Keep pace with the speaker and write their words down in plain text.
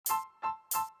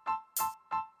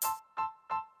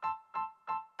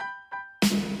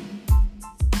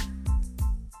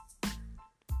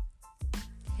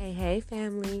Hey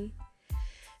family.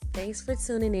 Thanks for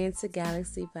tuning in to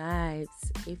Galaxy Vibes.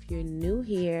 If you're new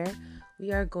here,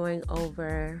 we are going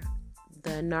over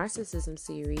the narcissism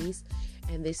series,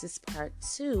 and this is part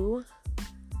 2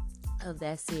 of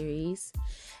that series.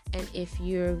 And if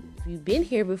you've been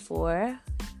here before,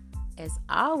 as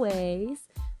always,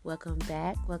 welcome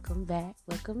back.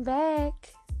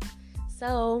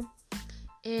 So,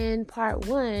 in part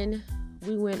 1,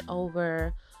 we went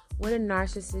over what a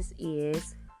narcissist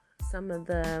is, some of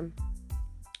the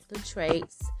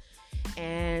traits,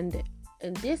 and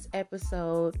in this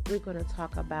episode we're going to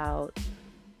talk about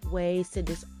ways to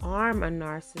disarm a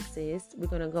narcissist. We're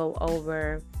going to go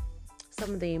over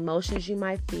some of the emotions you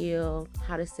might feel,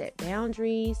 how to set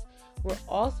boundaries. We're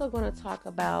also going to talk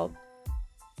about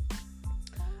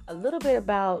a little bit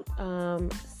about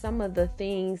some of the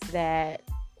things that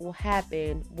will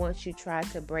happen once you try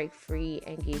to break free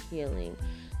and get healing.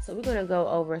 So we're going to go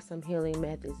over some healing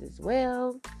methods as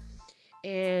well.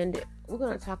 And we're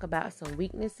going to talk about some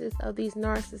weaknesses of these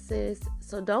narcissists.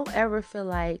 So don't ever feel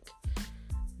like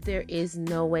there is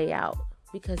no way out,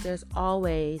 because there's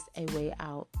always a way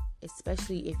out,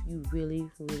 especially if you really,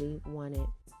 really want it.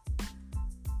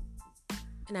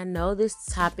 And I know this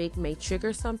topic may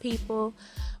trigger some people,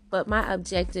 but my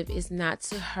objective is not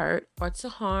to hurt or to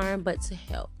harm, but to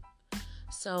help.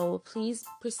 So please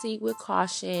proceed with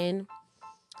caution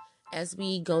as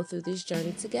we go through this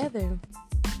journey together.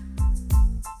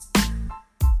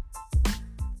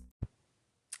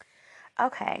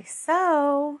 Okay,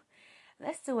 so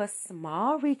let's do a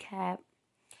small recap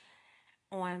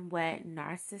on what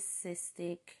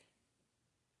narcissistic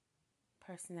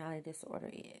personality disorder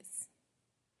is.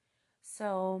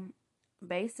 So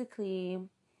basically,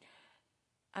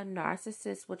 a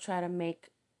narcissist will try to make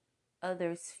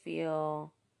others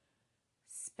feel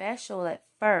special at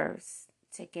first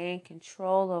to gain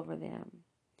control over them.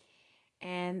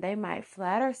 And they might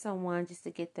flatter someone just to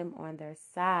get them on their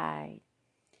side.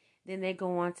 Then they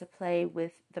go on to play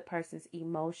with the person's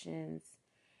emotions,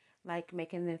 like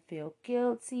making them feel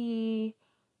guilty.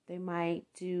 They might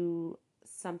do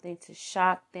something to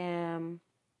shock them,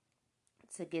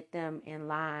 to get them in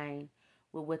line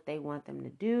with what they want them to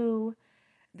do.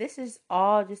 This is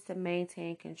all just to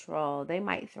maintain control. They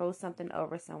might throw something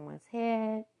over someone's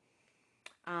head,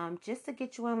 just to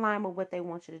get you in line with what they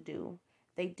want you to do.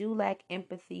 They do lack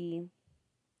empathy.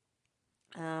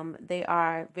 They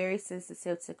are very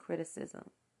sensitive to criticism,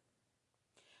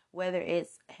 whether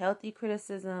it's healthy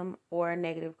criticism or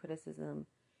negative criticism.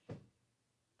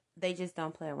 They just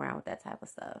don't play around with that type of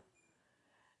stuff.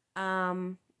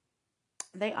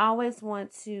 They always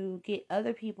want to get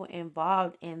other people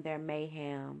involved in their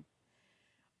mayhem,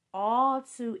 all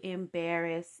to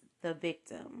embarrass the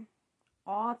victim,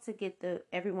 all to get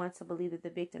everyone to believe that the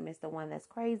victim is the one that's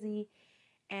crazy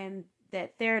and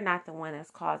that they're not the one that's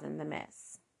causing the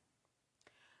mess.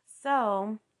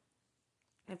 So,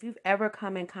 if you've ever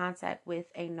come in contact with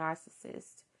a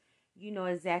narcissist, you know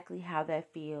exactly how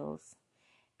that feels.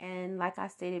 And like I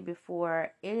stated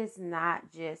before, it is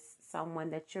not just someone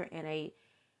that you're in a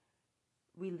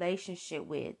relationship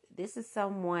with. This is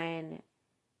someone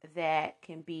that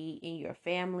can be in your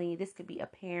family. This could be a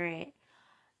parent.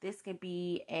 This could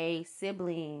be a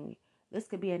sibling. This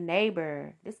could be a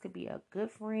neighbor. This could be a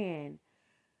good friend.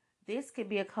 This could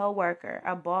be a coworker,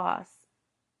 a boss,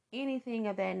 anything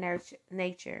of that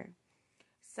nature.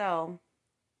 So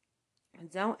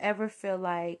don't ever feel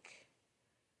like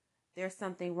there's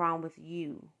something wrong with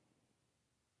you,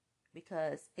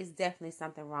 because it's definitely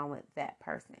something wrong with that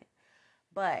person.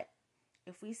 But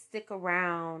if we stick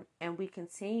around and we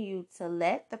continue to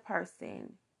let the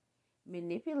person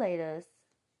manipulate us,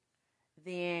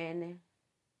 then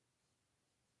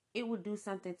it will do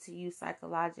something to you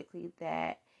psychologically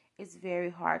that it's very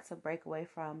hard to break away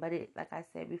from. But like I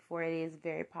said before, it is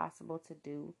very possible to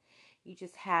do. You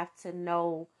just have to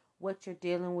know what you're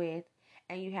dealing with,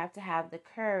 and you have to have the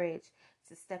courage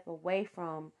to step away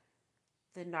from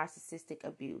the narcissistic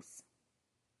abuse.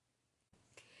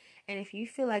 And if you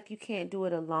feel like you can't do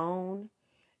it alone,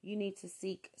 you need to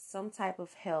seek some type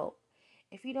of help.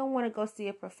 If you don't want to go see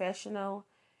a professional,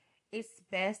 it's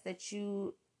best that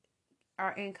you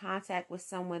are in contact with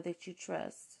someone that you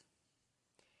trust.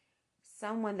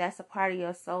 Someone that's a part of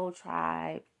your soul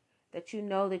tribe, that you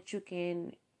know that you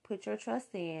can put your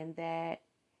trust in, that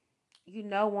you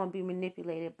know won't be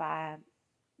manipulated by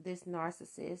this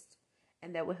narcissist,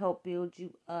 and that will help build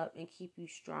you up and keep you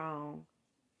strong.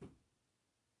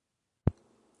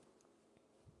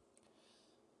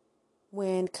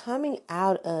 When coming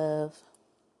out of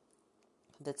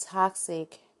the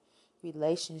toxic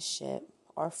relationship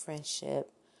or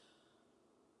friendship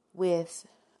with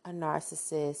a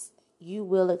narcissist, you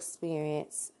will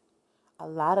experience a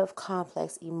lot of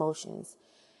complex emotions.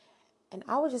 And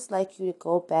I would just like you to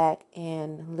go back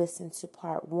and listen to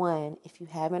part 1 if you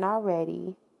haven't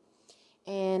already.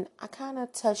 And I kind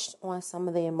of touched on some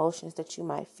of the emotions that you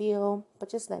might feel, but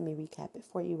just let me recap it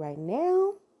for you right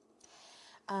now.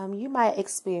 You might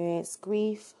experience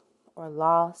grief or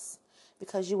loss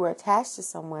because you were attached to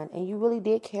someone and you really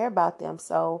did care about them.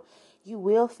 So you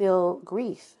will feel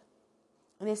grief.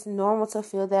 And it's normal to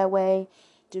feel that way.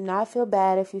 Do not feel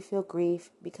bad if you feel grief,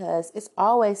 because it's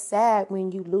always sad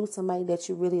when you lose somebody that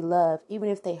you really love, even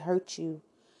if they hurt you,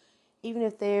 even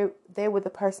if they were the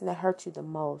person that hurt you the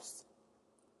most,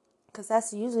 because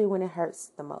that's usually when it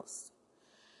hurts the most.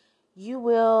 You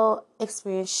will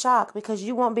experience shock because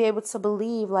you won't be able to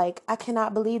believe, like, I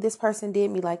cannot believe this person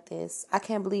did me like this. I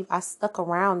can't believe I stuck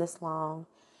around this long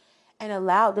and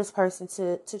allowed this person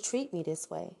to treat me this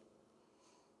way.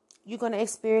 You're going to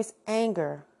experience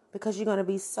anger because you're going to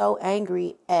be so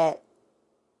angry at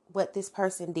what this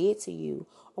person did to you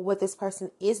or what this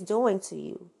person is doing to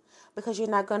you, because you're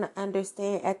not going to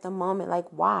understand at the moment, like,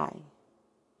 why.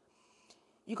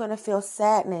 You're going to feel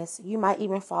sadness. You might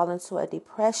even fall into a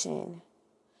depression,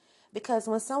 because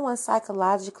when someone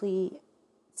psychologically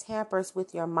tampers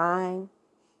with your mind,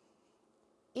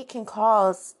 it can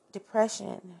cause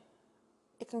depression.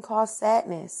 It can cause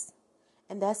sadness.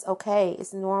 And that's okay.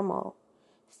 It's normal.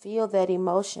 Feel that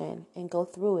emotion and go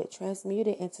through it. Transmute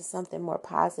it into something more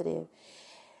positive.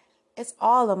 It's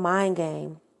all a mind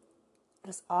game.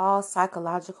 It's all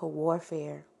psychological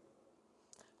warfare.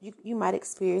 You might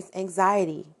experience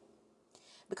anxiety,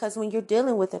 because when you're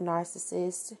dealing with a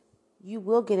narcissist, you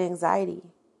will get anxiety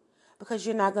because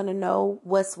you're not going to know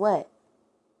what's what.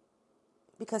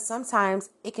 Because sometimes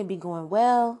it can be going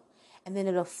well and then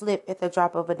it'll flip at the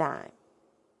drop of a dime.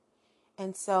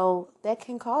 And so that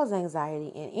can cause anxiety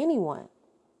in anyone.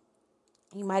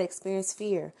 You might experience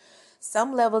fear.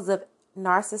 Some levels of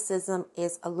narcissism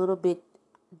is a little bit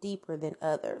deeper than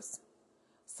others.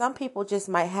 Some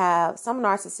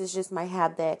narcissists just might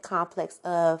have that complex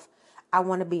of, I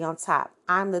want to be on top.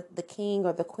 I'm the king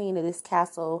or the queen of this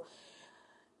castle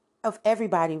of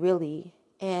everybody, really.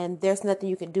 And there's nothing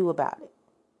you can do about it.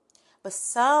 But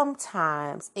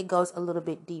sometimes it goes a little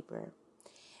bit deeper.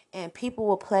 And people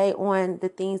will play on the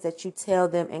things that you tell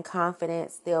them in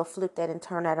confidence. They'll flip that and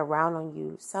turn that around on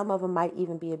you. Some of them might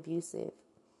even be abusive.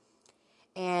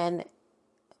 And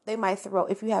they might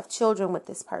if you have children with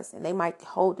this person, they might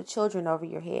hold the children over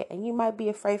your head. And you might be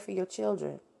afraid for your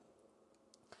children.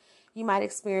 You might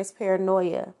experience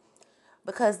paranoia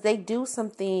because they do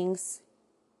some things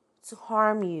to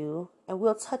harm you. And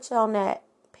we'll touch on that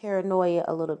paranoia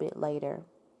a little bit later.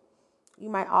 You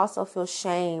might also feel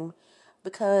shame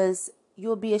because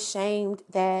you'll be ashamed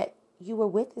that you were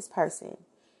with this person.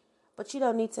 But you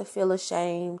don't need to feel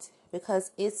ashamed,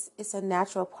 because it's a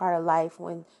natural part of life.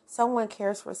 When someone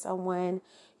cares for someone,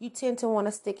 you tend to want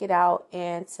to stick it out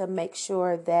and to make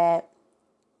sure that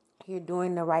you're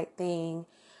doing the right thing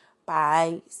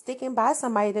by sticking by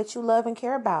somebody that you love and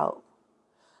care about.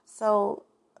 So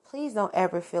please don't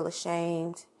ever feel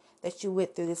ashamed that you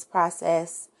went through this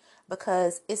process,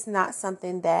 because it's not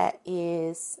something that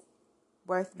is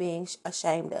worth being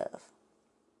ashamed of.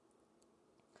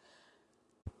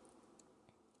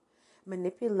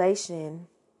 Manipulation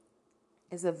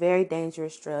is a very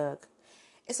dangerous drug.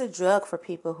 It's a drug for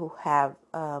people who have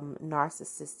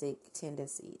narcissistic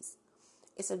tendencies.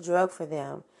 It's a drug for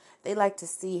them. They like to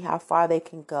see how far they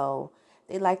can go.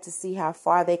 They like to see how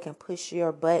far they can push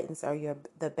your buttons or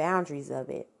the boundaries of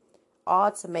it,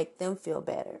 all to make them feel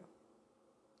better.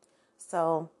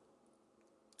 So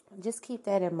just keep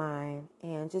that in mind,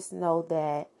 and just know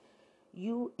that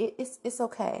it's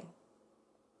okay.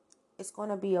 It's going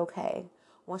to be okay.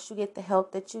 Once you get the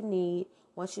help that you need,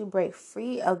 once you break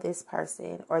free of this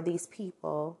person or these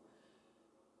people,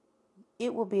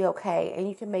 it will be okay. And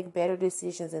you can make better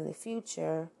decisions in the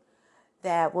future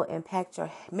that will impact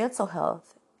your mental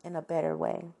health in a better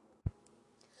way.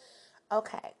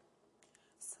 Okay,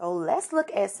 so let's look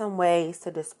at some ways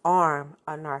to disarm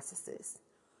a narcissist.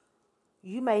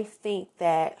 You may think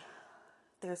that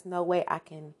there's no way I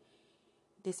can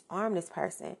disarm this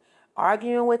person.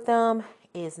 Arguing with them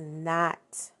is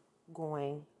not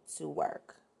going to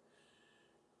work.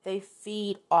 They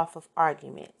feed off of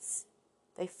arguments.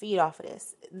 They feed off of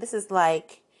this. This is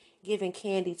like giving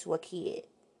candy to a kid.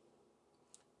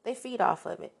 They feed off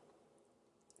of it.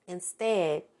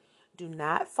 Instead, do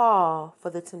not fall for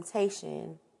the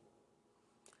temptation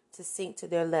to sink to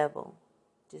their level.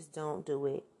 Just don't do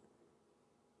it.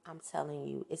 I'm telling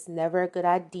you, it's never a good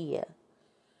idea.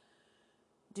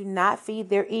 Do not feed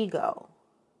their ego.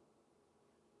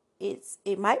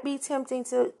 it might be tempting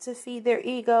to feed their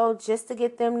ego just to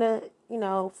get them to,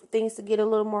 things to get a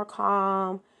little more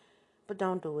calm, but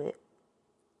don't do it.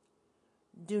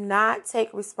 Do not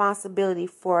take responsibility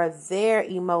for their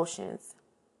emotions.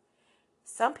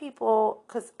 Some people,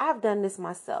 because I've done this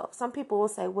myself, some people will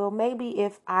say, well, maybe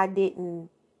if I didn't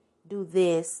do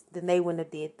this, then they wouldn't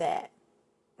have did that.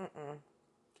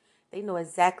 They know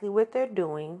exactly what they're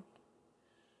doing.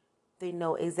 They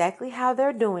know exactly how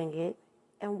they're doing it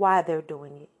and why they're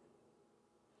doing it.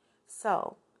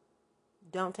 So,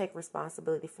 don't take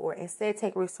responsibility for it. Instead,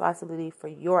 take responsibility for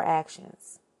your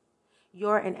actions.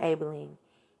 Your enabling.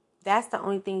 That's the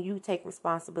only thing you take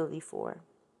responsibility for.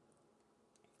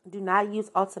 Do not use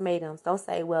ultimatums. Don't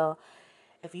say, well,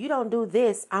 if you don't do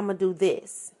this, I'm going to do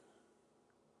this.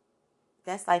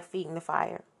 That's like feeding the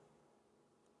fire.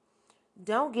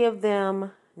 Don't give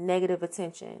them negative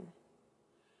attention.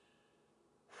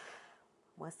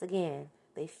 Once again,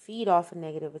 they feed off of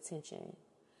negative attention.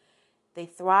 They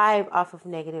thrive off of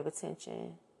negative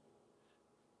attention.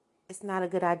 It's not a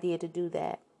good idea to do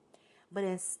that. But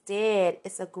instead,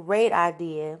 it's a great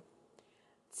idea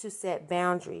to set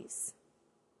boundaries.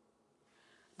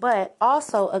 But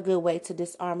also a good way to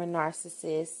disarm a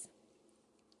narcissist,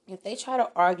 if they try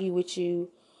to argue with you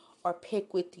or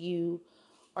pick with you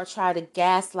or try to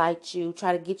gaslight you,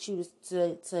 try to get you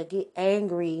to get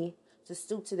angry, to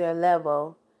stoop to their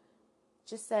level,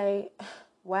 just say,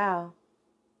 wow,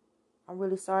 I'm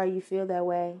really sorry you feel that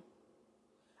way.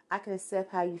 I can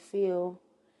accept how you feel.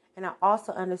 And I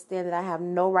also understand that I have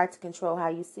no right to control how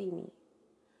you see me.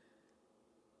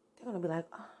 They're going to be like,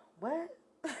 oh, what?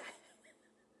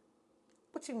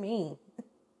 What you mean?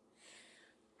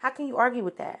 How can you argue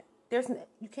with that?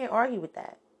 You can't argue with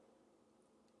that.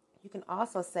 You can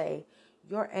also say,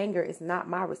 your anger is not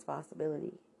my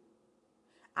responsibility.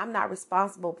 I'm not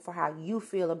responsible for how you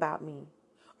feel about me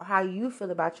or how you feel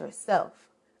about yourself.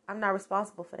 I'm not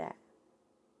responsible for that.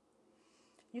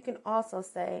 You can also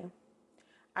say,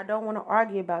 I don't want to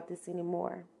argue about this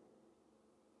anymore,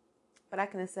 but I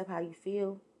can accept how you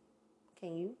feel.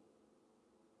 Can you?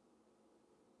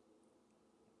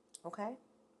 Okay?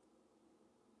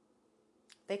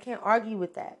 They can't argue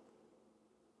with that.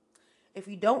 If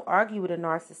you don't argue with a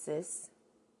narcissist,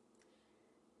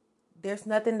 there's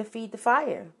nothing to feed the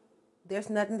fire.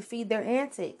 There's nothing to feed their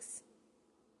antics.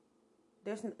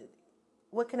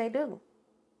 What can they do?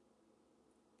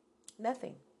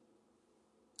 Nothing.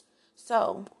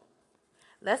 So,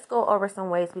 let's go over some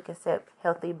ways we can set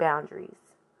healthy boundaries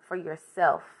for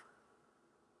yourself.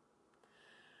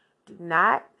 Do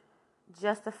not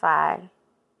justify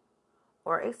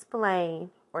or explain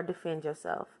or defend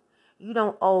yourself. You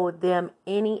don't owe them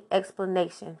any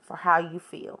explanation for how you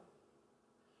feel.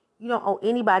 You don't owe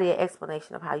anybody an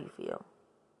explanation of how you feel.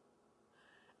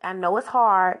 I know it's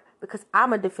hard because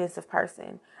I'm a defensive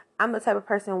person. I'm the type of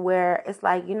person where it's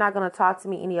like, you're not going to talk to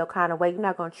me any old kind of way. You're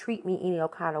not going to treat me any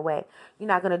old kind of way. You're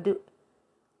not going to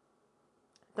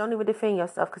don't even defend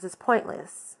yourself because it's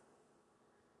pointless.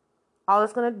 All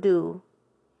it's going to do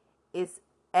is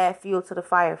add fuel to the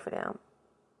fire for them.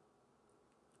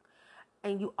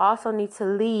 And you also need to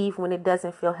leave when it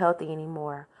doesn't feel healthy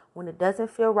anymore. When it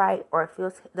doesn't feel right or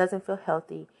doesn't feel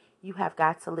healthy, you have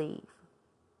got to leave.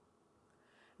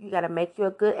 You got to make you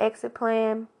a good exit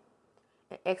plan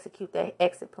and execute that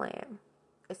exit plan,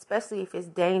 especially if it's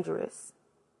dangerous.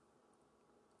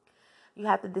 You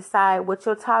have to decide what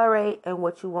you'll tolerate and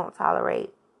what you won't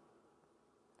tolerate.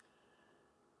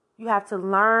 You have to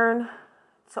learn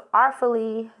to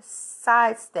artfully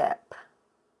sidestep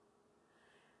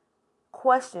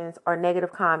questions or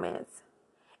negative comments.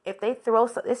 If they throw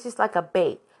it's just like a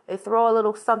bait. They throw a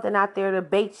little something out there to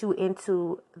bait you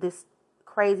into this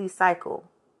crazy cycle.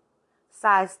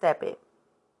 Sidestep it.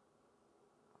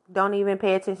 Don't even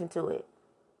pay attention to it.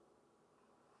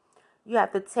 You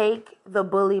have to take the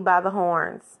bully by the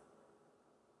horns.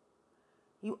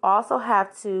 You also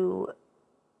have to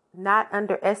not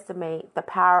underestimate the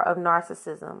power of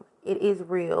narcissism. It is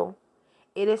real.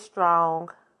 It is strong.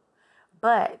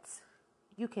 But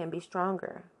you can be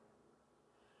stronger.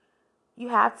 You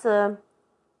have to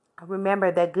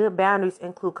remember that good boundaries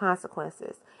include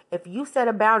consequences. If you set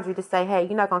a boundary to say, hey,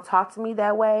 you're not going to talk to me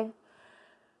that way,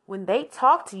 when they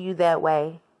talk to you that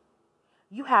way,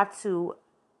 you have to,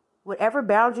 whatever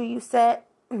boundary you set,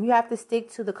 you have to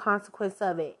stick to the consequence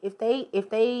of it.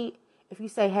 If you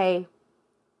say, hey,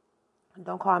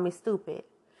 don't call me stupid,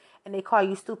 and they call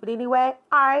you stupid anyway,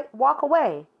 all right, walk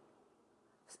away.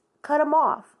 Cut them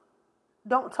off.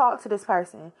 Don't talk to this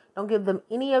person. Don't give them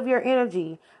any of your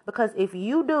energy, because if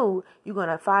you do, you're going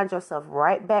to find yourself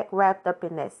right back wrapped up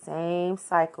in that same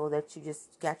cycle that you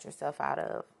just got yourself out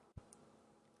of.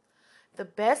 The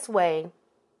best way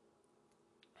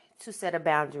to set a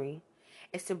boundary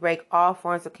is to break all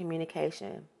forms of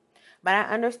communication. But I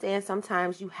understand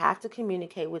sometimes you have to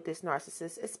communicate with this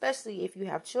narcissist, especially if you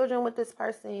have children with this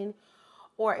person,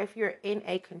 or if you're in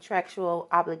a contractual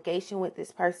obligation with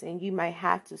this person, you might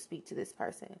have to speak to this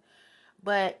person.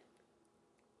 But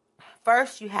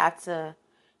first, you have to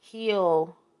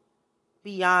heal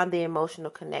beyond the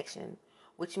emotional connection,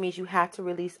 which means you have to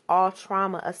release all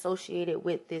trauma associated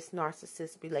with this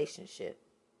narcissist relationship.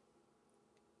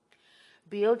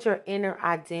 Build your inner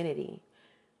identity.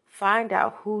 Find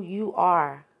out who you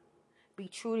are. Be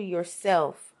true to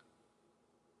yourself.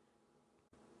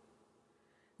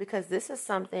 Because this is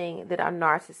something that a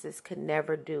narcissist could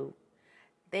never do.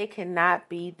 They cannot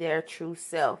be their true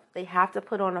self. They have to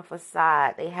put on a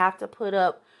facade. They have to put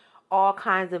up all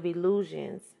kinds of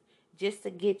illusions just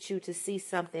to get you to see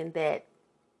something that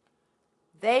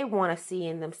they want to see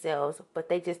in themselves, but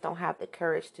they just don't have the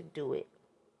courage to do it.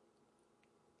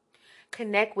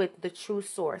 Connect with the true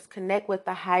source. Connect with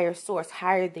the higher source,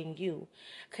 higher than you.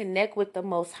 Connect with the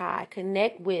Most High.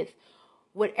 Connect with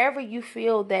whatever you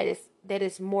feel that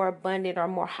is more abundant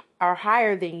or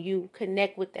higher than you.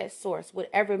 Connect with that source.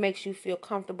 Whatever makes you feel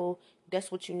comfortable,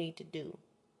 that's what you need to do.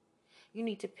 You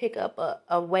need to pick up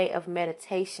a way of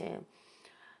meditation,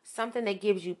 something that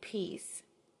gives you peace.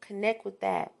 Connect with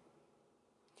that.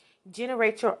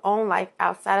 Generate your own life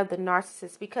outside of the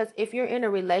narcissist, because if you're in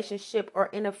a relationship or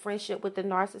in a friendship with the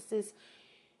narcissist,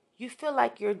 you feel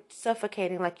like you're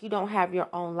suffocating, like you don't have your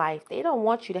own life. They don't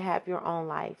want you to have your own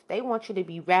life. They want you to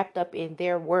be wrapped up in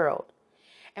their world.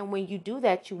 And when you do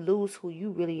that, you lose who you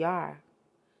really are.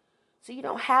 So you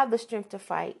don't have the strength to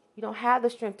fight. You don't have the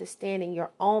strength to stand in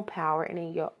your own power and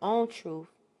in your own truth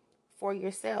for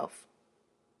yourself.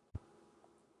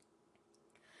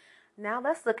 Now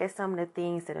let's look at some of the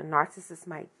things that a narcissist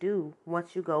might do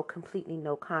once you go completely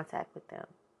no contact with them.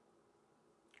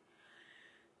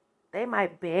 They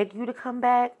might beg you to come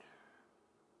back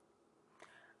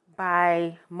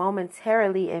by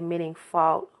momentarily admitting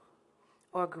fault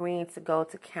or agreeing to go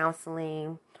to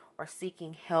counseling or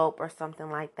seeking help or something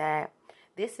like that.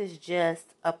 This is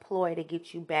just a ploy to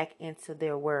get you back into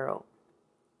their world.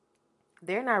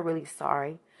 They're not really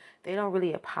sorry. They don't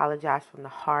really apologize from the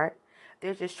heart.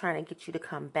 They're just trying to get you to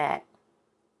come back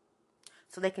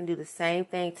so they can do the same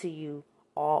thing to you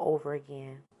all over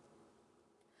again.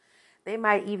 They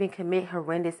might even commit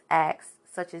horrendous acts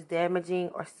such as damaging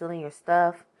or stealing your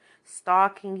stuff,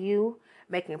 stalking you,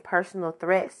 making personal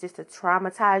threats just to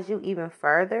traumatize you even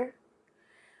further.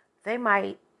 They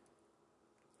might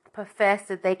profess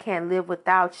that they can't live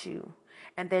without you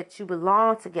and that you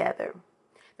belong together,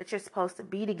 that you're supposed to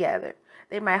be together.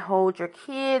 They might hold your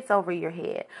kids over your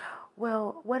head.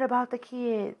 Well, what about the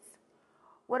kids?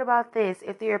 What about this?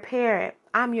 If they're a parent,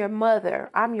 I'm your mother,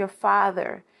 I'm your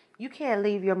father. You can't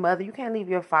leave your mother. You can't leave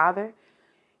your father.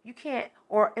 You can't.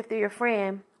 Or if they're your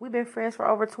friend, we've been friends for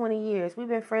over 20 years. We've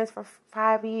been friends for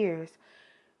 5 years.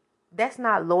 That's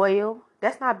not loyal.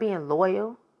 That's not being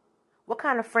loyal. What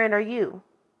kind of friend are you?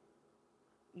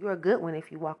 You're a good one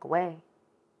if you walk away.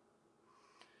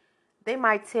 They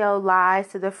might tell lies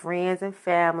to their friends and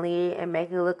family and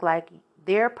make it look like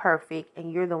they're perfect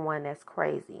and you're the one that's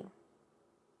crazy.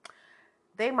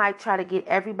 They might try to get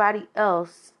everybody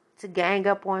else to gang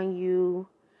up on you,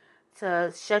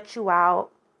 to shut you out,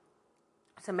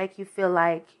 to make you feel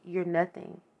like you're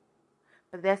nothing.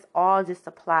 But that's all just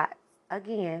a plot,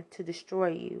 again, to destroy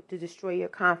you, to destroy your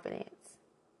confidence.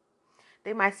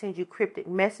 They might send you cryptic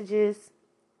messages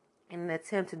in an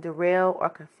attempt to derail or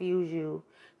confuse you,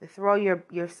 to throw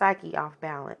your psyche off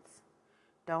balance.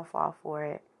 Don't fall for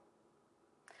it.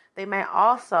 They may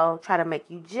also try to make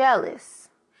you jealous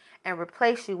and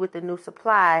replace you with the new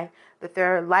supply that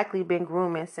they're likely been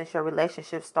grooming since your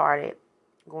relationship started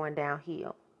going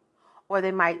downhill. Or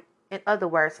they might, in other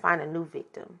words, find a new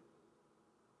victim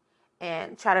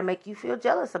and try to make you feel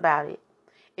jealous about it.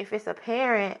 If it's a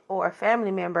parent or a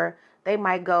family member, they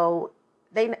might go,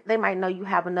 they might know you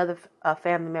have another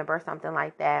family member or something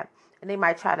like that, and they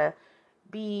might try to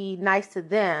be nice to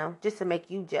them just to make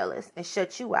you jealous and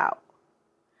shut you out.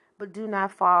 But do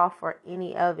not fall for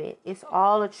any of it. It's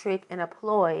all a trick and a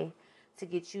ploy to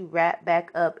get you wrapped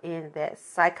back up in that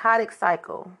psychotic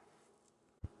cycle.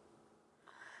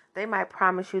 They might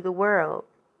promise you the world.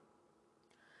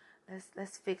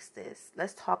 Let's fix this.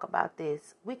 Let's talk about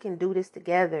this. We can do this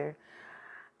together.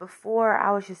 Before, I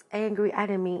was just angry. I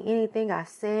didn't mean anything I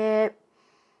said.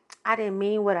 I didn't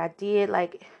mean what I did.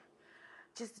 Like,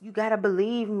 just, you gotta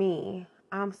believe me.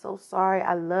 I'm so sorry.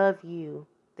 I love you.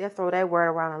 They'll throw that word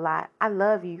around a lot. I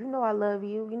love you. You know I love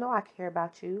you. You know I care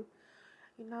about you.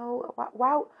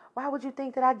 Why would you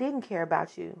think that I didn't care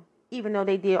about you, even though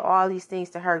they did all these things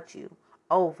to hurt you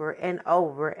over and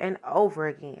over and over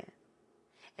again?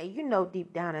 And you know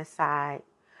deep down inside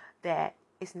that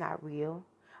it's not real,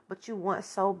 but you want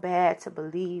so bad to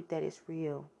believe that it's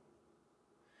real.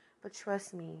 But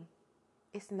trust me,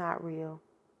 it's not real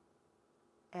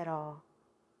at all.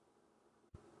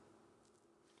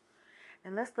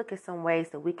 And let's look at some ways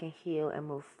that we can heal and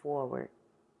move forward.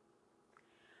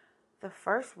 The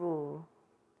first rule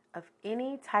of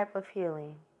any type of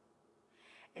healing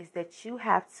is that you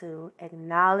have to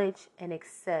acknowledge and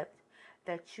accept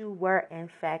that you were in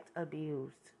fact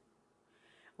abused.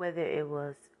 Whether it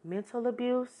was mental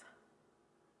abuse,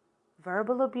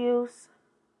 verbal abuse,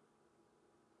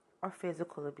 or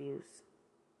physical abuse.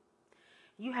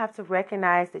 You have to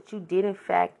recognize that you did in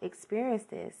fact experience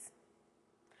this.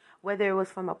 Whether it was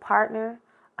from a partner,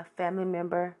 a family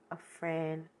member, a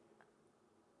friend,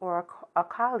 or a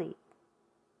colleague.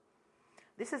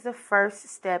 This is the first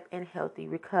step in healthy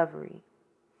recovery.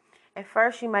 At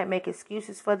first, you might make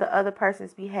excuses for the other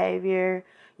person's behavior.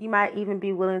 You might even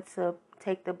be willing to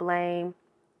take the blame,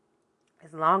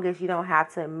 as long as you don't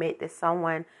have to admit that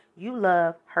someone you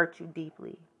love hurt you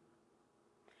deeply.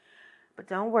 But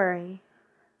don't worry,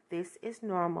 this is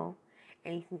normal,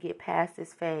 and you can get past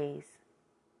this phase.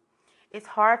 It's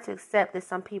hard to accept that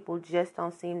some people just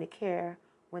don't seem to care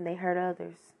when they hurt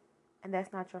others, and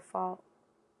that's not your fault.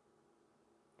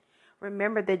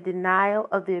 Remember, the denial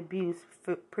of the abuse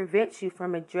prevents you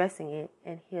from addressing it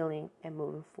and healing and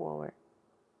moving forward.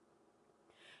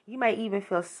 You may even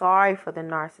feel sorry for the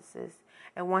narcissist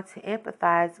and want to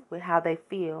empathize with how they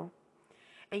feel,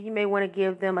 and you may want to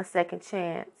give them a second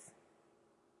chance.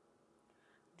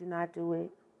 Do not do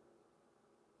it.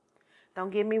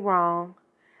 Don't get me wrong.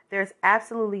 There's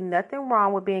absolutely nothing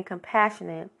wrong with being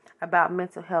compassionate about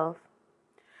mental health,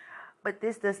 but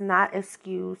this does not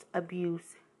excuse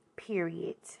abuse,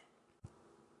 period.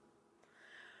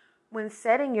 When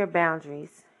setting your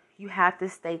boundaries, you have to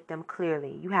state them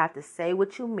clearly. You have to say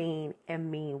what you mean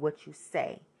and mean what you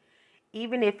say.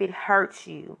 Even if it hurts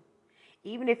you,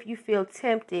 even if you feel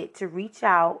tempted to reach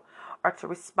out or to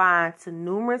respond to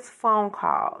numerous phone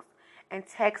calls and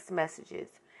text messages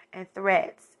and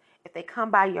threats, if they come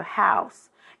by your house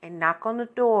and knock on the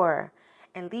door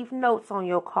and leave notes on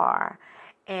your car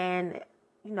and,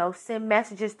 send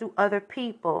messages through other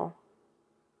people,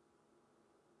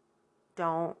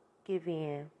 don't give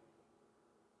in.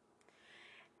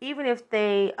 Even if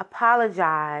they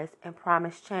apologize and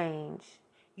promise change,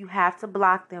 you have to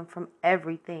block them from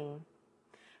everything.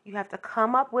 You have to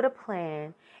come up with a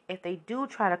plan if they do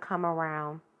try to come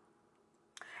around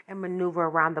and maneuver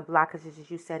around the blockages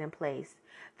you set in place.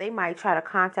 They might try to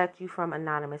contact you from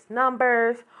anonymous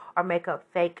numbers or make up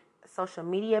fake social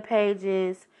media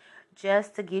pages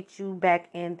just to get you back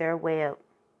in their web.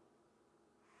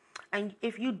 And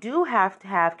if you do have to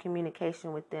have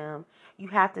communication with them, you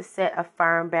have to set a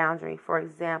firm boundary. For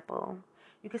example,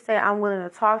 you can say, I'm willing to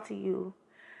talk to you,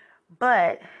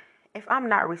 but if I'm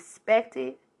not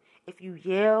respected, if you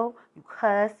yell, you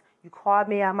cuss, you call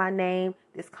me out my name,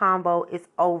 this combo is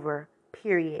over,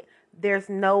 period. There's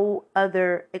no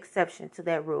other exception to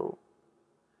that rule.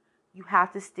 You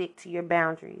have to stick to your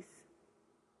boundaries.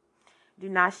 Do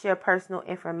not share personal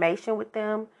information with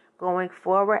them going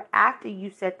forward. After you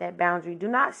set that boundary, do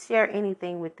not share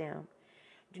anything with them.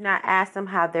 Do not ask them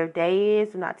how their day is.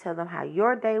 Do not tell them how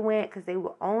your day went, because they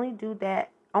will only do that,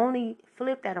 only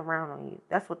flip that around on you.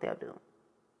 That's what they'll do.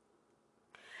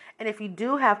 And if you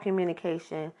do have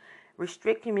communication,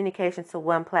 restrict communication to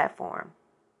one platform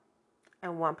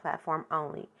and one platform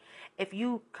only. If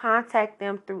you contact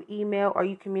them through email or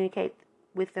you communicate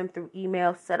with them through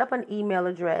email, set up an email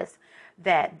address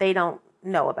that they don't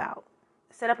know about.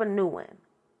 Set up a new one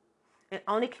and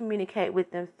only communicate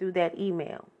with them through that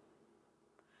email.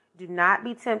 Do not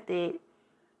be tempted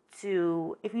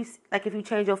to, if you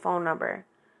change your phone number,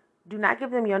 do not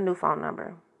give them your new phone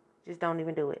number. Just don't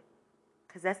even do it,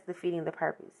 because that's defeating the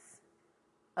purpose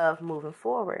of moving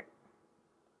forward.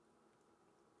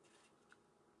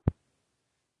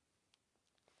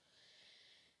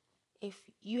 If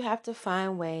you have to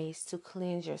find ways to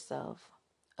cleanse yourself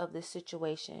of the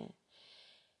situation,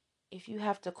 if you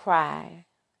have to cry,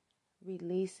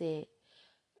 release it.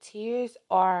 Tears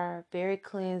are very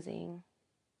cleansing.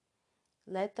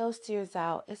 Let those tears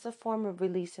out. It's a form of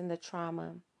releasing the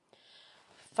trauma.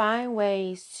 Find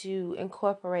ways to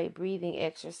incorporate breathing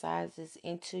exercises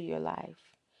into your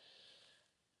life.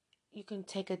 You can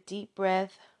take a deep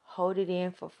breath, hold it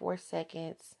in for 4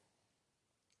 seconds,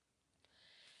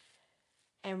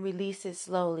 and release it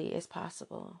slowly as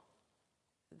possible.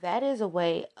 that is a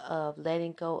way of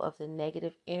letting go of the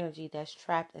negative energy that's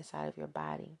trapped inside of your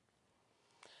body.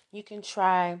 You can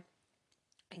try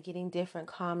getting different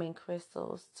calming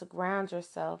crystals to ground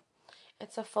yourself and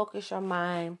to focus your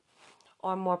mind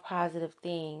on more positive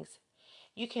things.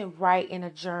 You can write in a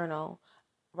journal,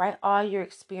 write all your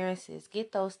experiences,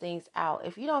 get those things out.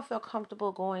 If you don't feel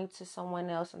comfortable going to someone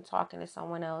else and talking to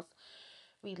someone else,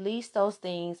 release those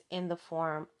things in the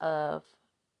form of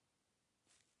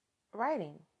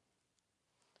writing.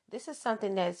 This is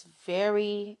something that's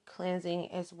very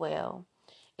cleansing as well.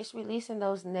 It's releasing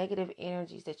those negative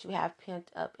energies that you have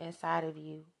pent up inside of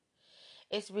you.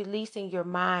 It's releasing your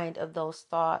mind of those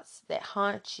thoughts that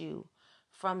haunt you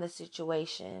from the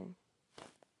situation.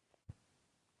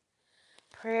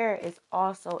 Prayer is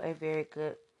also a very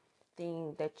good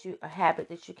thing a habit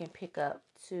that you can pick up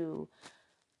to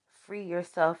free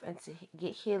yourself and to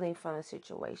get healing from the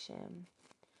situation.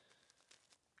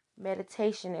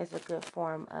 Meditation is a good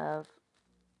form of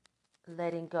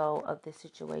letting go of the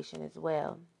situation as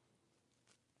well.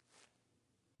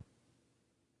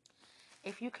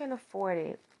 If you can afford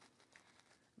it,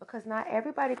 because not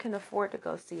everybody can afford to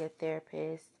go see a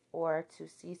therapist or to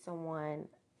see someone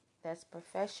that's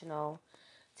professional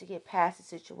to get past the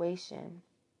situation.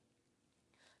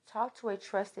 Talk to a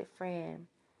trusted friend,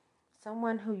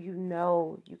 someone who you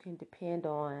know you can depend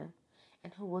on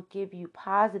and who will give you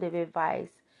positive advice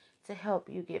to help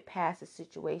you get past the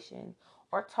situation.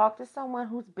 Or talk to someone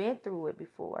who's been through it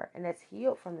before and that's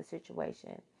healed from the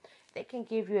situation. They can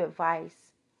give you advice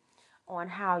on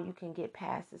how you can get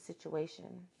past the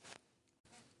situation.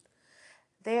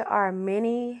 There are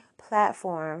many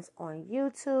platforms on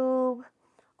YouTube,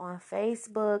 on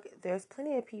Facebook. There's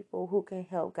plenty of people who can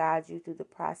help guide you through the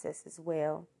process as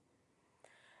well.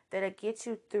 That'll get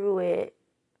you through it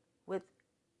with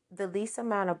the least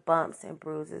amount of bumps and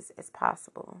bruises as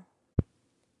possible.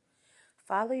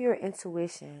 Follow your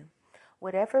intuition.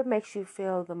 Whatever makes you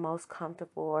feel the most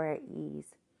comfortable or at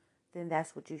ease, then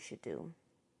that's what you should do.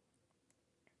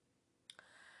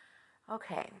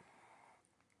 Okay.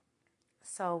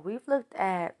 So we've looked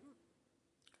at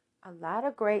a lot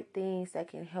of great things that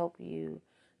can help you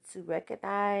to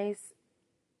recognize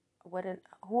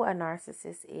who a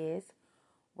narcissist is,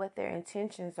 what their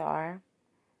intentions are,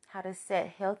 how to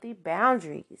set healthy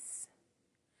boundaries,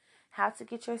 how to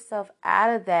get yourself out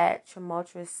of that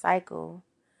tumultuous cycle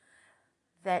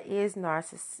that is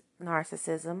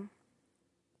narcissism.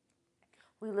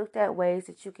 We looked at ways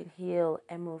that you can heal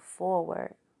and move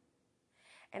forward.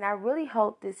 And I really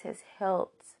hope this has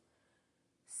helped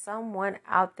someone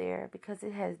out there, because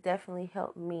it has definitely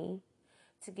helped me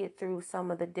to get through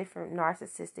some of the different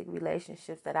narcissistic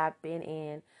relationships that I've been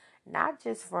in, not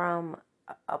just from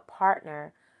a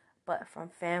partner, but from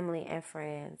family and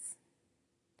friends.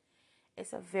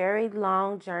 It's a very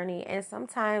long journey, and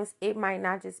sometimes it might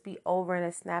not just be over in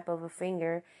a snap of a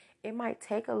finger. It might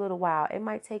take a little while. It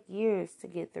might take years to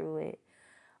get through it,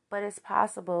 but it's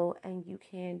possible and you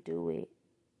can do it.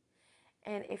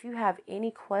 And if you have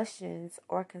any questions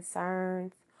or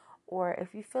concerns, or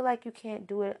if you feel like you can't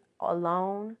do it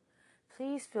alone,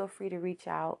 please feel free to reach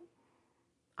out.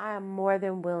 I am more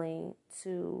than willing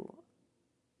to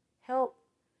help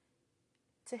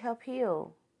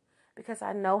heal, because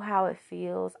I know how it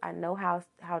feels. I know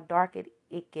how dark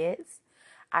it gets.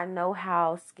 I know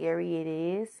how scary it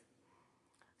is.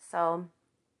 So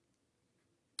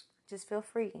just feel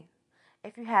free.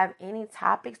 If you have any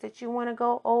topics that you want to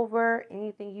go over,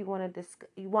 anything you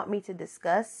want me to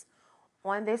discuss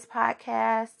on this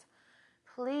podcast,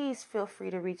 please feel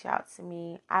free to reach out to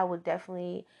me. I will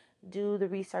definitely do the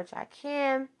research I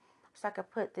can so I can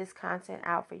put this content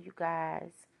out for you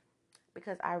guys,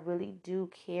 because I really do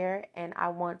care and I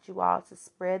want you all to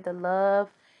spread the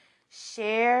love,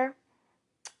 share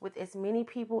with as many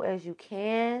people as you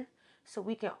can so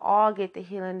we can all get the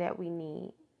healing that we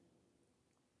need.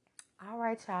 All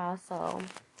right, y'all. So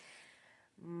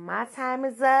my time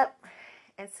is up.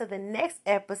 Until the next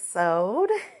episode,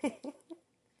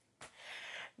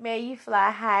 may you fly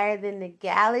higher than the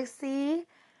galaxy,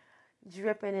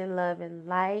 dripping in love and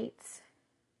light.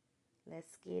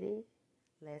 Let's get it.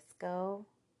 Let's go.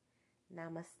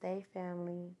 Namaste,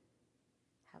 family.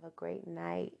 Have a great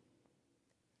night.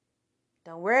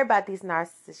 Don't worry about these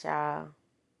narcissists, y'all.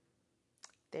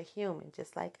 They're human,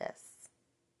 just like us.